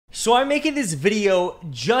So I'm making this video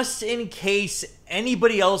just in case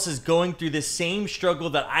anybody else is going through the same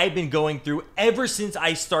struggle that I've been going through ever since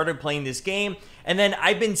I started playing this game. And then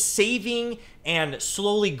I've been saving and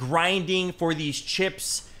slowly grinding for these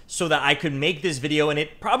chips so that I could make this video. And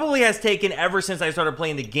it probably has taken ever since I started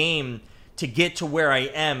playing the game to get to where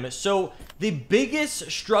I am. So the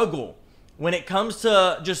biggest struggle when it comes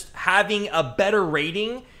to just having a better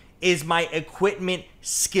rating is my equipment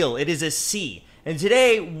skill. It is a C. And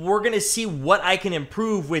today, we're going to see what I can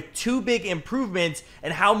improve with two big improvements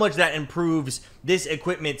and how much that improves this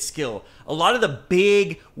equipment skill. A lot of the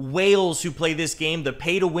big whales who play this game, the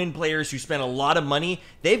pay-to-win players who spend a lot of money,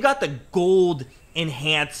 they've got the gold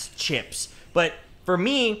enhanced chips. But for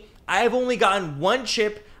me, I've only gotten one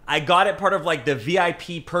chip. I got it part of like the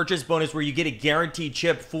VIP purchase bonus where you get a guaranteed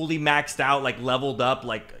chip fully maxed out, like leveled up,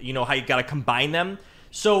 like, you know, how you got to combine them.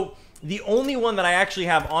 So the only one that I actually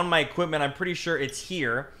have on my equipment, I'm pretty sure it's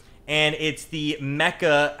here, and it's the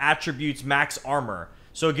Mecha Attributes Max Armor.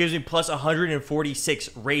 So it gives me plus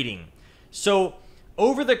 146 rating. So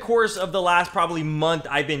over the course of the last probably month,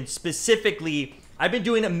 I've been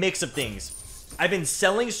doing a mix of things. I've been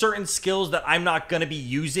selling certain skills that I'm not going to be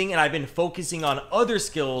using, and I've been focusing on other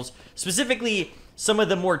skills, specifically some of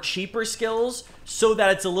the more cheaper skills, so that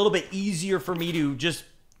it's a little bit easier for me to just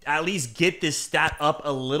at least get this stat up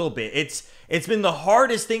a little bit. It's been the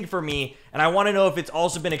hardest thing for me, and I want to know if it's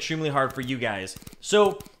also been extremely hard for you guys.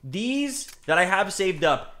 So these that I have saved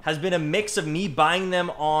up has been a mix of me buying them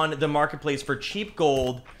on the marketplace for cheap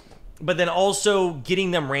gold, but then also getting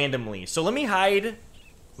them randomly. So let me hide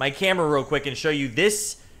my camera real quick and show you.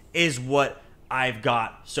 This is what I've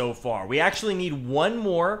got so far. We actually need one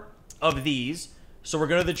more of these, so we're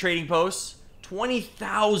going to the trading posts.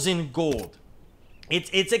 20,000 gold.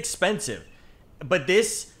 It's expensive, but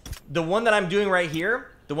the one that I'm doing right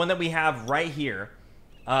here, the one that we have right here,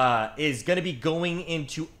 is going to be going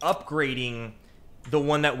into upgrading the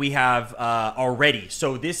one that we have already.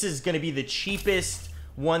 So this is going to be the cheapest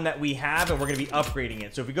one that we have, and we're going to be upgrading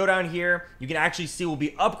it. So if we go down here, you can actually see we'll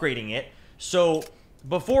be upgrading it. So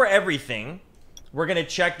before everything, we're going to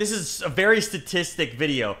check. This is a very statistic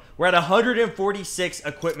video. We're at 146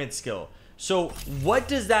 equipment skill. So what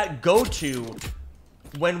does that go to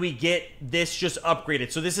when we get this just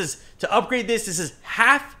upgraded? So this is, to upgrade this is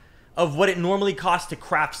half of what it normally costs to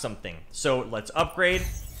craft something. So let's upgrade.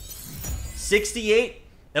 68,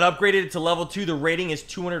 it upgraded it to level 2. The rating is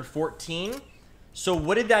 214. So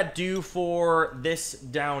what did that do for this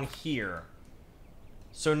down here?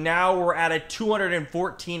 So now we're at a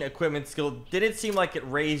 214 equipment skill. Didn't seem like it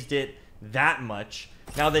raised it that much.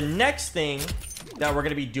 Now the next thing that we're going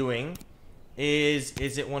to be doing is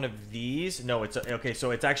it one of these? No, it's okay.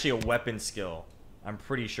 So it's actually a weapon skill, I'm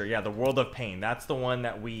pretty sure. Yeah, the World of Pain. That's the one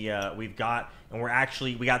that we've got, and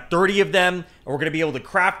we got 30 of them, and we're gonna be able to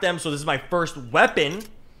craft them. So this is my first weapon,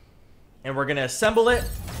 and we're gonna assemble it.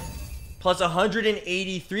 Plus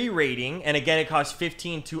 183 rating, and again, it costs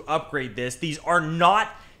 15 to upgrade this. These are not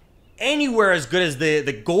anywhere as good as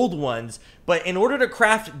the gold ones, but in order to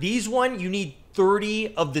craft these one, you need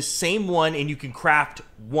 30 of the same one, and you can craft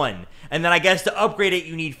one. And then I guess to upgrade it,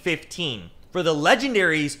 you need 15. For the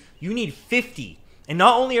legendaries, you need 50. And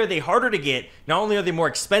not only are they harder to get, not only are they more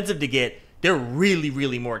expensive to get, they're really,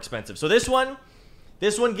 really more expensive. So this one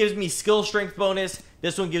gives me skill strength bonus.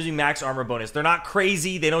 This one gives me max armor bonus. They're not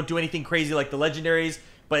crazy. They don't do anything crazy like the legendaries,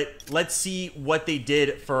 but let's see what they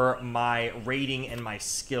did for my rating and my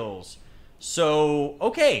skills. So,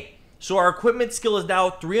 okay. So our equipment skill is now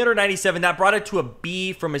 397. That brought it to a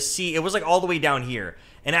B from a C. It was like all the way down here.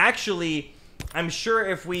 And actually, I'm sure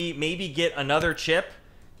if we maybe get another chip,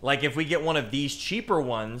 like if we get one of these cheaper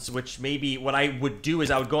ones, which maybe what I would do is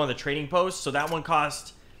I would go on the trading post. So that one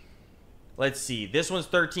cost, let's see, this one's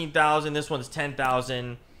 13,000. This one's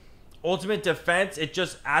 10,000. Ultimate defense, it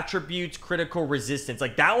just attributes critical resistance.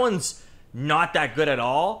 Like that one's not that good at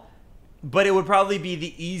all, but it would probably be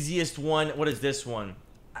the easiest one. What is this one?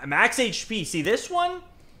 Max HP. See, this one,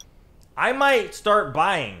 I might start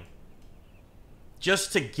buying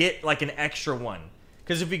just to get like an extra one.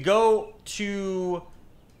 Because if we go to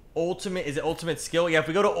ultimate, is it ultimate skill? Yeah, if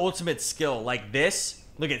we go to ultimate skill like this,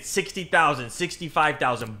 look at 60,000,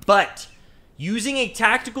 65,000. But using a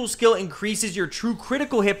tactical skill increases your true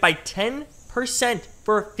critical hit by 10%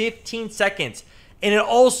 for 15 seconds. And it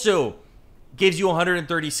also gives you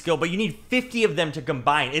 130 skill, but you need 50 of them to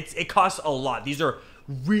combine. It costs a lot. These are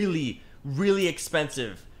really, really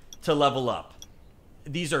expensive to level up.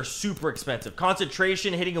 These are super expensive.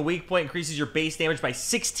 Concentration, hitting a weak point increases your base damage by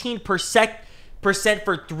 16%. percent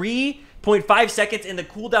for 3.5 seconds, and the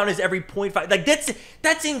cooldown is every 0.5. Like,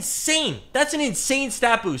 that's insane. That's an insane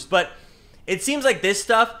stat boost. But it seems like this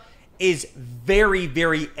stuff is very,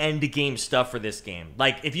 very end game stuff for this game.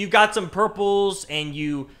 Like, if you've got some purples and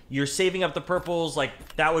you're saving up the purples,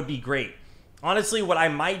 like, that would be great. Honestly, what I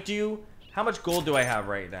might do, how much gold do I have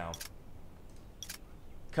right now?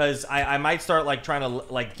 Because I might start, like, trying to,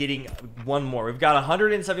 like, getting one more. We've got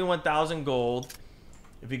 171,000 gold.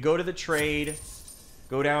 If we go to the trade,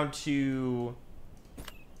 go down to...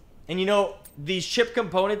 And, you know, these chip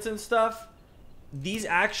components and stuff, these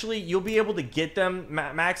actually, you'll be able to get them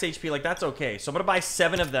max HP. Like, that's okay. So I'm going to buy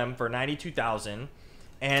 7 of them for 92,000.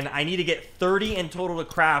 And I need to get 30 in total to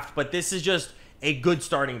craft. But this is just a good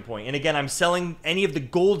starting point. And, again, I'm selling any of the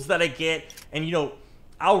golds that I get. And, you know...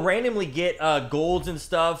 I'll randomly get golds and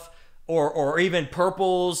stuff or even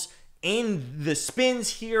purples in the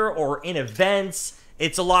spins here or in events.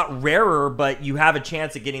 It's a lot rarer, but you have a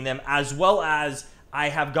chance at getting them, as well as I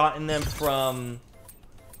have gotten them from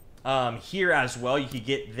here as well. You could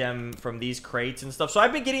get them from these crates and stuff. So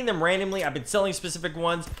I've been getting them randomly. I've been selling specific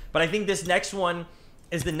ones, but I think this next one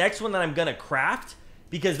is the next one that I'm going to craft,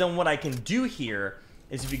 because then what I can do here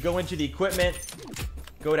is if you go into the equipment...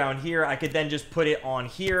 Go down here. I could then just put it on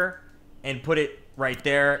here and put it right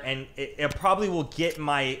there. And it probably will get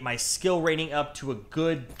my skill rating up to a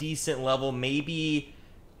good, decent level. Maybe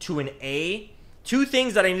to an A. 2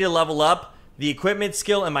 things that I need to level up. The equipment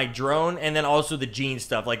skill and my drone. And then also the gene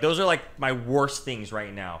stuff. Like, those are like my worst things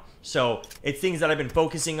right now. So, it's things that I've been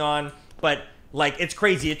focusing on. But, like, it's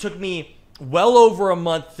crazy. It took me well over a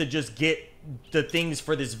month to just get the things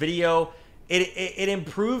for this video. It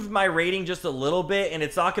improved my rating just a little bit, and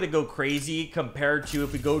it's not going to go crazy compared to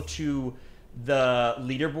if we go to the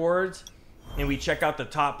leaderboards and we check out the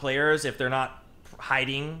top players, if they're not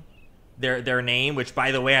hiding their name, which,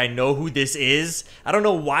 by the way, I know who this is. I don't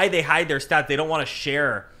know why they hide their stats. They don't want to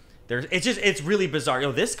share. It's really bizarre.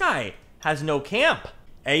 Yo, this guy has no camp.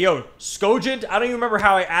 Hey, yo, Skogent, I don't even remember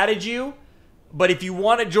how I added you, but if you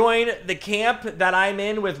want to join the camp that I'm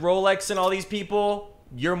in with Rolex and all these people...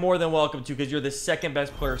 You're more than welcome to, because you're the second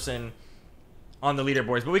best person on the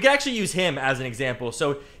leaderboards. But we can actually use him as an example.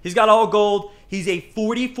 So he's got all gold. He's a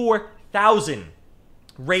 44,000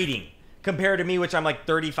 rating compared to me, which I'm like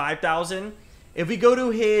 35,000. If we go to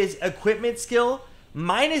his equipment skill,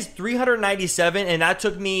 mine is 397, and that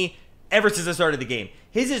took me ever since I started the game.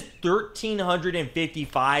 His is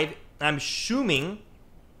 1,355. I'm assuming...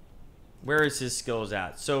 Where is his skills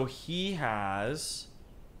at? So he has...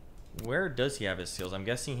 Where does he have his skills? I'm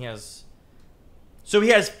guessing he has... So he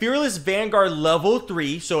has Fearless Vanguard level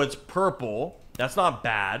 3, so it's purple. That's not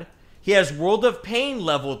bad. He has World of Pain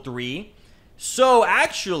level 3. So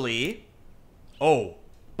actually... Oh,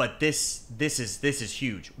 but this is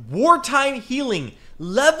huge. Wartime Healing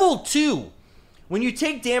level 2. When you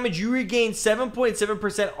take damage, you regain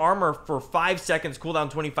 7.7% armor for 5 seconds, cooldown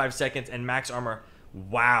 25 seconds, and max armor.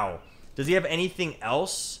 Wow. Does he have anything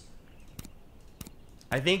else?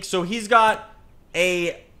 I think so. He's got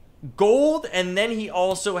a gold, and then he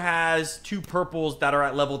also has 2 purples that are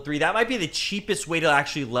at level 3. That might be the cheapest way to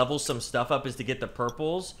actually level some stuff up, is to get the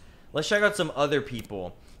purples. Let's check out some other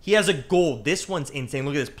people. He has a gold. This one's insane.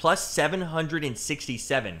 Look at this. Plus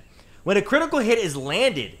 767. When a critical hit is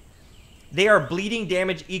landed, they are bleeding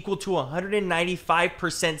damage equal to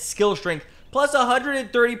 195% skill strength, plus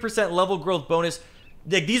 130% level growth bonus.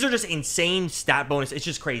 Like, these are just insane stat bonus. It's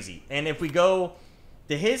just crazy. And if we go...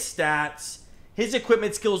 to his stats, his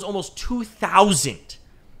equipment skill is almost 2,000.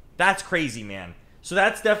 That's crazy, man. So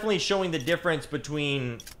that's definitely showing the difference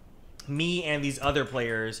between me and these other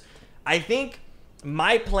players. I think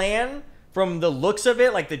my plan, from the looks of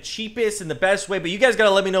it, like the cheapest and the best way, but you guys got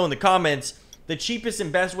to let me know in the comments, the cheapest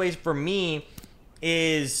and best ways for me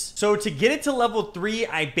is... So to get it to level 3,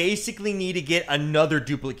 I basically need to get another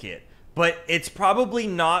duplicate. But it's probably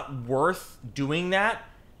not worth doing that,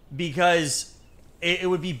 because... it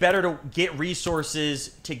would be better to get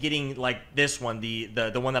resources to getting, like, this one,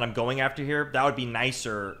 the one that I'm going after here. That would be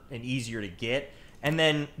nicer and easier to get. And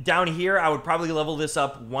then down here, I would probably level this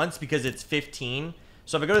up once, because it's 15.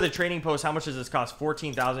 So if I go to the trading post, how much does this cost?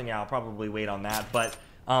 14,000. Yeah, I'll probably wait on that. But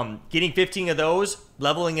getting 15 of those,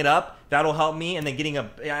 leveling it up, that'll help me. And then getting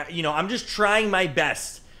a, you know, I'm just trying my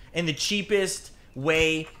best in the cheapest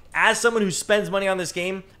way. As someone who spends money on this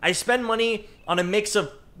game, I spend money on a mix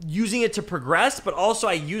of using it to progress, but also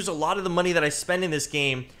I use a lot of the money that I spend in this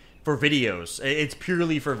game for videos. It's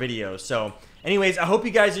purely for videos. So Anyways, I hope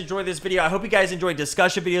you guys enjoyed this video. I hope you guys enjoy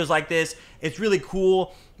discussion videos like this. It's really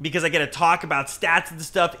cool because I get to talk about stats and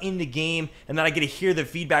stuff in the game, and then I get to hear the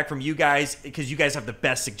feedback from you guys because you guys have the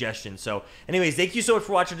best suggestions. So anyways, thank you so much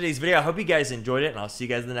for watching today's video. I hope you guys enjoyed it, and I'll see you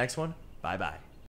guys in the next one. Bye-bye.